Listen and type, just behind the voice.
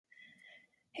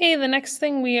Hey, the next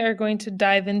thing we are going to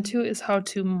dive into is how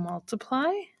to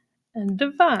multiply and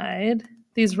divide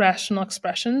these rational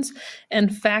expressions, and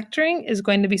factoring is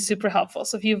going to be super helpful.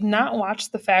 So if you've not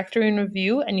watched the factoring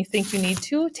review and you think you need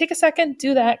to, take a second,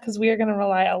 do that, because we are going to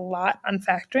rely a lot on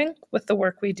factoring with the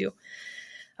work we do.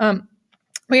 We're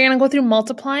going to go through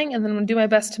multiplying, and then I'm going to do my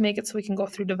best to make it so we can go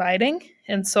through dividing.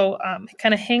 And so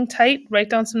kind of hang tight,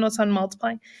 write down some notes on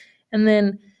multiplying, and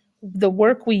then the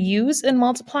work we use in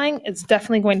multiplying is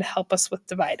definitely going to help us with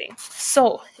dividing.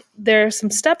 So there are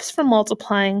some steps for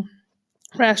multiplying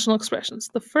rational expressions.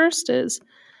 The first is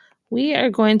we are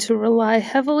going to rely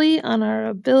heavily on our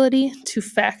ability to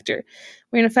factor.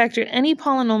 We're going to factor any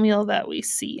polynomial that we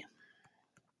see.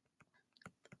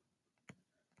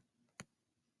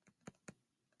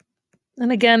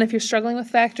 And again, if you're struggling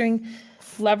with factoring,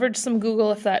 leverage some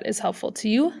Google if that is helpful to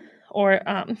you, or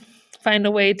find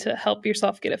a way to help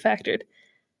yourself get it factored.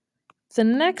 The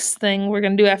next thing we're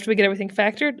going to do after we get everything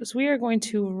factored is we are going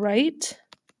to write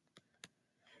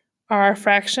our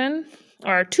fraction,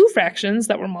 our two fractions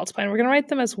that we're multiplying. We're going to write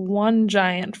them as one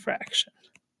giant fraction.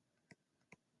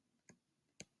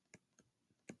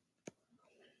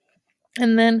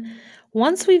 And then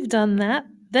once we've done that,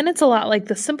 then it's a lot like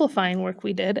the simplifying work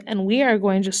we did, and we are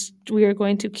going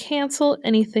to cancel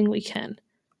anything we can.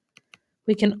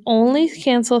 We can only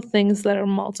cancel things that are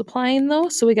multiplying though,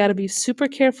 so we got to be super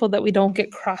careful that we don't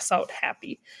get cross out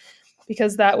happy,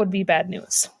 because that would be bad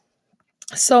news.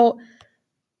 So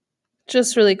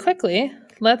just really quickly,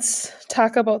 let's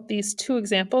talk about these two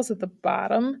examples at the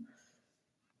bottom.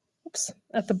 Oops,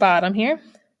 at the bottom here.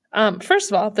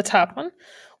 First of all, the top one,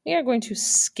 we are going to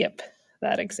skip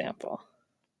that example.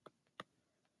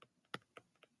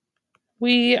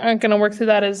 We aren't going to work through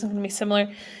that. It's going to be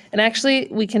similar. And actually,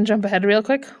 we can jump ahead real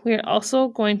quick. We are also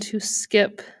going to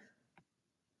skip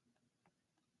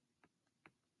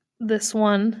this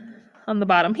one on the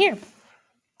bottom here.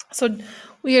 So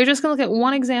we are just going to look at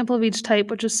one example of each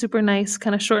type, which is super nice,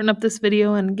 kind of shorten up this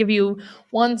video and give you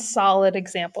one solid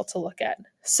example to look at.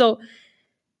 So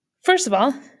first of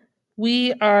all,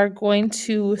 we are going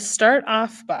to start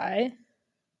off by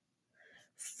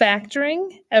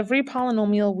factoring every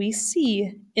polynomial we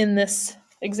see in this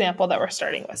example that we're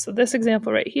starting with. So this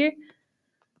example right here,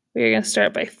 we're going to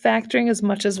start by factoring as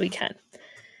much as we can.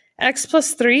 X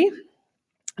plus 3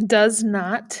 does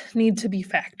not need to be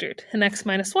factored, and x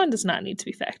minus 1 does not need to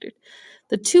be factored.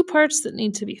 The two parts that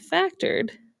need to be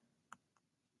factored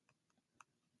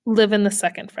live in the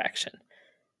second fraction.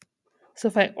 So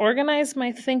if I organize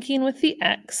my thinking with the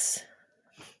x,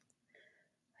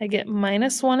 I get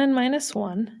minus 1 and minus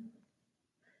 1,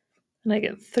 and I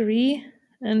get 3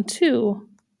 and 2,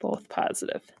 both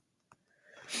positive.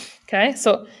 Okay,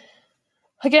 so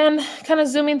again, kind of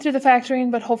zooming through the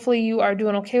factoring, but hopefully you are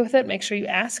doing okay with it. Make sure you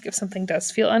ask if something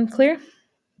does feel unclear.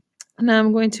 Now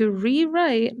I'm going to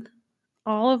rewrite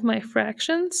all of my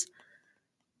fractions,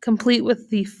 complete with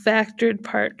the factored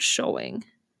part showing.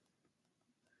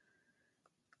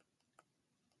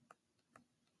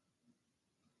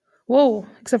 Whoa,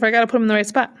 except for I got to put them in the right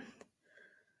spot.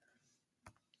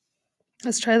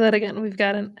 Let's try that again. We've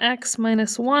got an x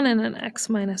minus 1 and an x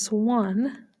minus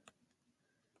 1.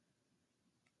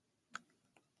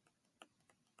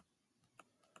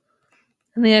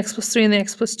 And the x plus 3 and the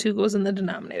x plus 2 goes in the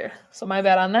denominator. So my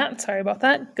bad on that. Sorry about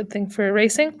that. Good thing for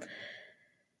erasing.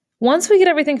 Once we get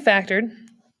everything factored,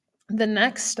 the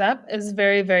next step is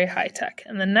very, very high tech.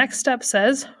 And the next step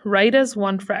says write as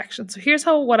one fraction. So here's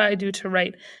what I do to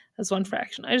write as one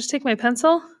fraction. I just take my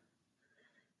pencil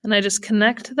and I just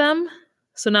connect them.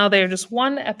 So now they are just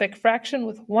one epic fraction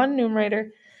with one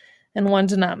numerator and one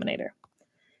denominator.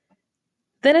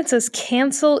 Then it says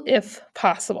cancel if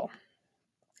possible.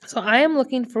 So I am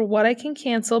looking for what I can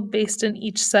cancel based in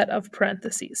each set of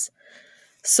parentheses.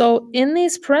 So in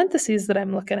these parentheses that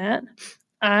I'm looking at,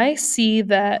 I see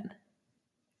that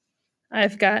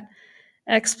I've got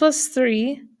x plus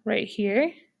 3 right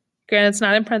here. Granted, it's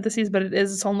not in parentheses, but it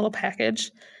is its own little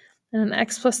package. And an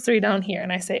x plus 3 down here.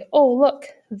 And I say, oh, look,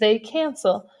 they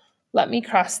cancel. Let me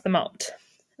cross them out.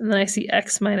 And then I see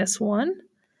x minus 1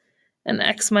 and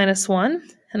x minus 1.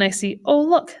 And I see, oh,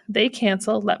 look, they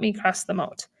cancel. Let me cross them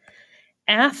out.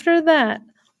 After that,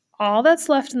 all that's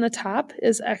left in the top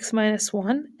is x minus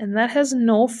 1, and that has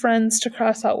no friends to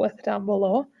cross out with down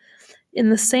below, in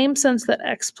the same sense that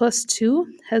x plus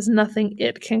 2 has nothing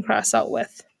it can cross out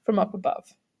with from up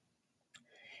above.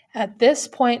 At this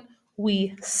point,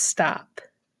 we stop.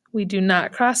 We do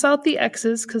not cross out the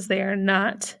x's because they are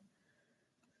not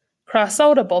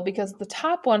cross-outable, because the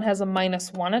top one has a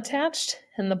minus 1 attached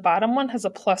and the bottom one has a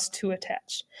plus 2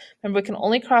 attached. Remember, we can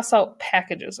only cross out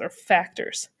packages or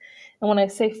factors. And when I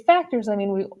say factors, I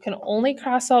mean we can only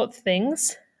cross out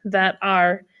things that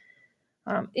are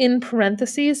in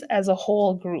parentheses as a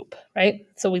whole group, right?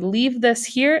 So we leave this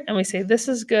here and we say this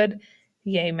is good,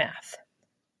 yay math.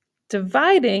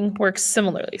 Dividing works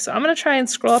similarly. So I'm going to try and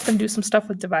scroll up and do some stuff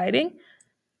with dividing.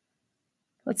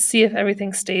 Let's see if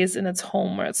everything stays in its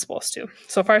home where it's supposed to.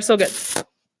 So far, so good.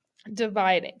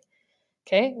 Dividing.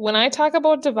 Okay, when I talk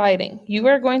about dividing, you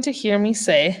are going to hear me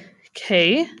say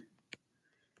K,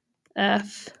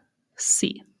 F,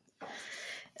 C.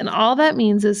 And all that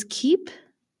means is keep,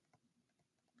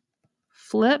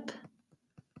 flip,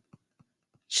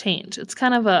 change. It's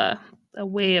kind of a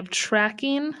way of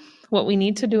tracking what we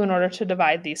need to do in order to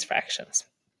divide these fractions.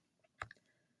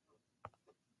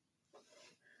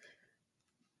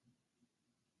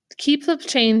 Keep, flip,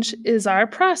 change is our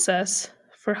process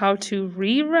for how to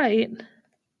rewrite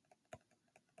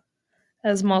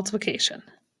as multiplication.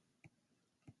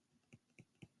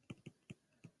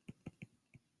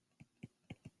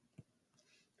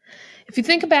 If you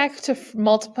think back to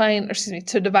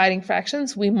to dividing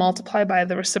fractions, we multiply by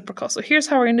the reciprocal. So here's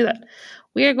how we're going to do that.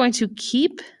 We are going to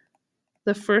keep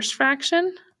the first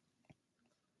fraction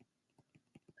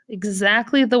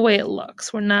exactly the way it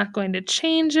looks. We're not going to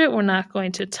change it. We're not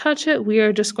going to touch it. We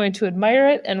are just going to admire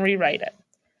it and rewrite it.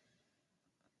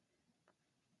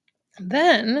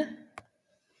 Then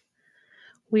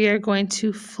we are going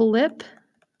to flip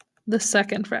the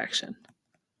second fraction.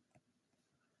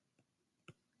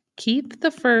 Keep the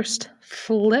first,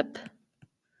 flip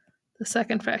the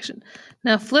second fraction.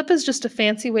 Now, flip is just a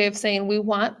fancy way of saying we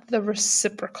want the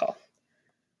reciprocal.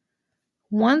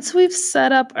 Once we've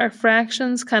set up our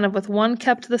fractions kind of with one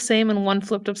kept the same and one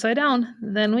flipped upside down,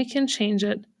 then we can change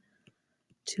it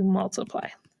to multiply.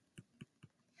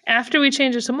 After we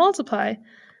change it to multiply,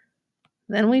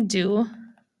 then we do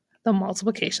the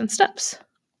multiplication steps.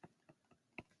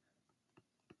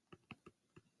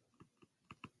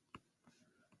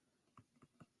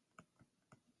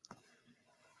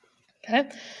 Okay,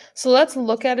 so let's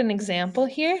look at an example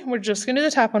here. We're just going to do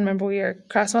the top one. Remember, we are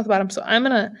crossing out the bottom. So I'm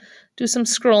going to do some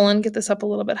scrolling, get this up a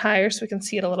little bit higher so we can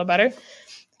see it a little better.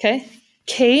 Okay,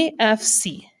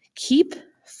 KFC, keep,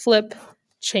 flip,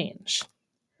 change.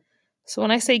 So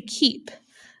when I say keep,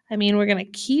 I mean we're going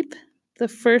to keep the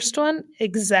first one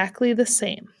exactly the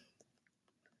same.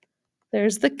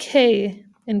 There's the K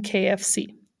in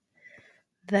KFC.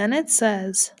 Then it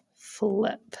says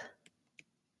flip.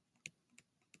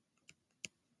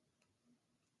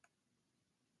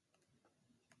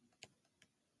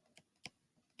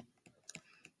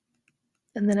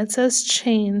 And then it says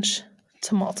change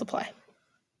to multiply.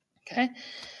 Okay,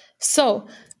 so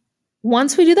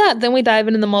once we do that, then we dive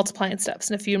into the multiplying steps.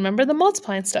 And if you remember the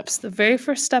multiplying steps, the very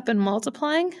first step in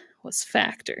multiplying was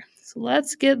factor. So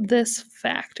let's get this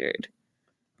factored.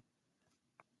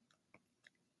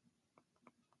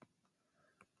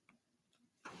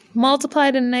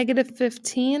 Multiply to negative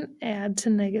 15, add to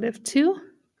negative 2.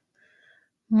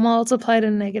 Multiply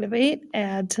to negative 8,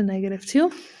 add to negative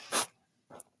 2.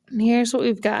 And here's what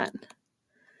we've got.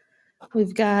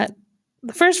 We've got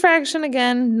the first fraction,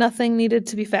 again, nothing needed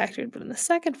to be factored. But in the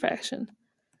second fraction,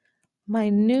 my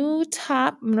new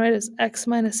top, I'm going to write as x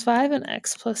minus 5 and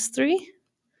x plus 3.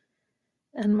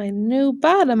 And my new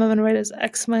bottom, I'm going to write as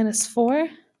x minus 4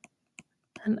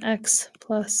 and x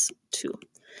plus 2.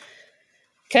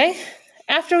 Okay,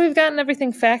 after we've gotten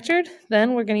everything factored,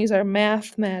 then we're going to use our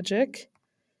math magic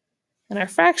and our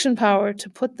fraction power to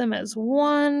put them as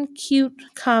one cute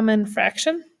common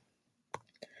fraction.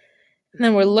 And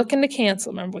then we're looking to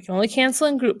cancel. Remember, we can only cancel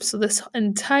in groups. So this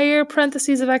entire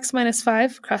parentheses of x minus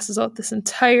 5 crosses out this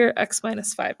entire x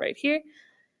minus 5 right here.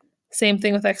 Same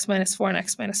thing with x minus 4 and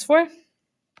x minus 4.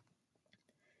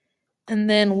 And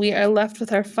then we are left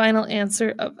with our final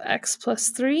answer of x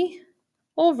plus 3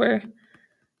 over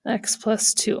x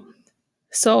plus 2.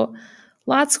 So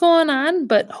lots going on,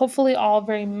 but hopefully all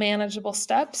very manageable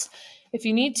steps. If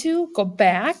you need to, go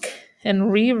back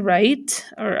and rewrite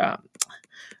or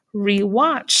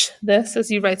rewatch this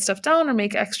as you write stuff down or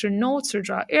make extra notes or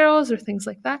draw arrows or things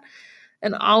like that.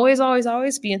 And always, always,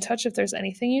 always be in touch if there's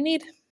anything you need.